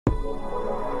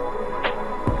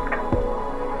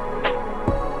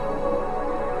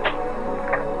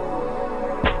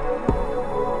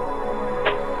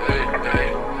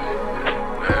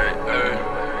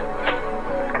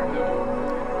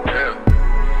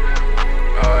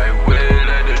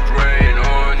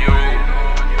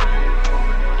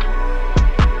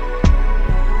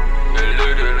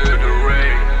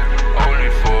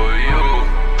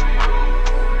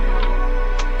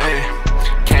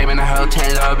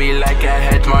baby, like I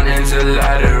had one in the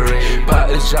lottery.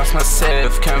 But it's just my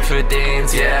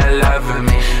self-confidence, yeah, loving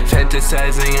me.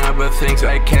 Fantasizing about things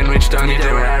I can reach, don't need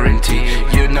a warranty.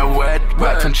 You know what?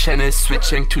 From channel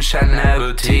switching to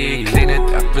Chanel tea. Clean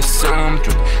it up with some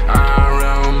drip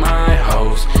around my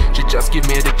house. She just give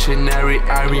me a dictionary,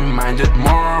 I reminded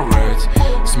more words.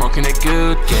 Smoking a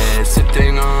good gas,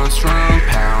 sitting on strong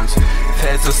pounds.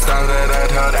 That's the style that I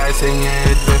thought I sing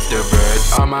it with the bird.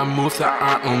 All my moves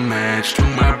are unmatched to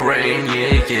my brain,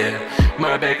 yeah, yeah.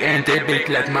 My back ain't that big,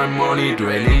 let my money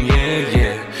draining, yeah,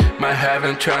 yeah. My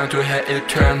heaven turned to hell, it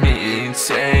turned me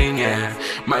insane, yeah.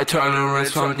 My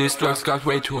tolerance from these drugs got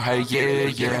way too high, yeah,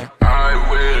 yeah. I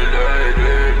will let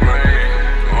it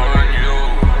rain on you.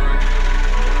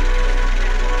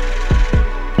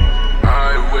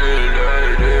 I will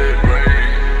let it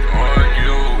rain on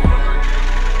you.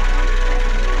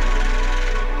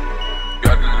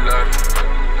 Got a lot of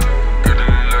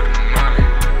money.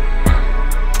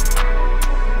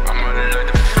 I'ma let it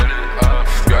fill it up.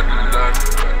 Got a lot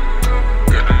of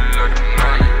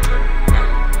money.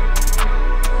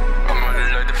 I'ma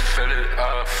let it fill it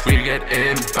up. We get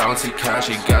in bouncy car,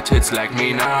 she got tits like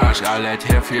Minaj. I let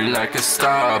her feel like a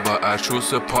star, but I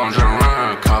choose a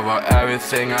pongeron. Cover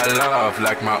everything I love,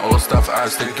 like my old stuff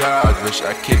as the god. Wish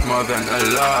I kicked more than a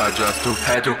lot, just to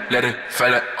pay to let it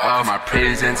fall off. My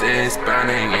presence is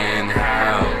burning in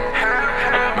hell.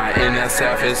 My inner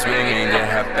self is ringing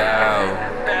the bell.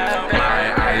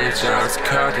 My eyelids just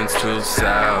curtains to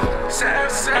sell.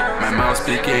 My mouth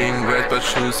speaking words but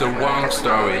choose the wrong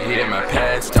story. Hear my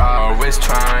past, always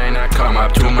trying to come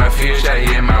up to my future.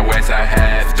 Hear my ways I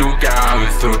have to go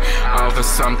through. Although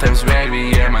sometimes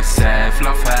maybe I myself.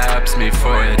 Love helps me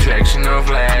for attraction of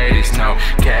ladies. No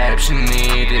caption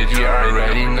needed, you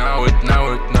already know it,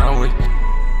 know it, know it.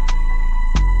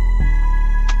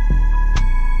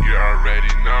 You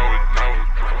already know it, know it.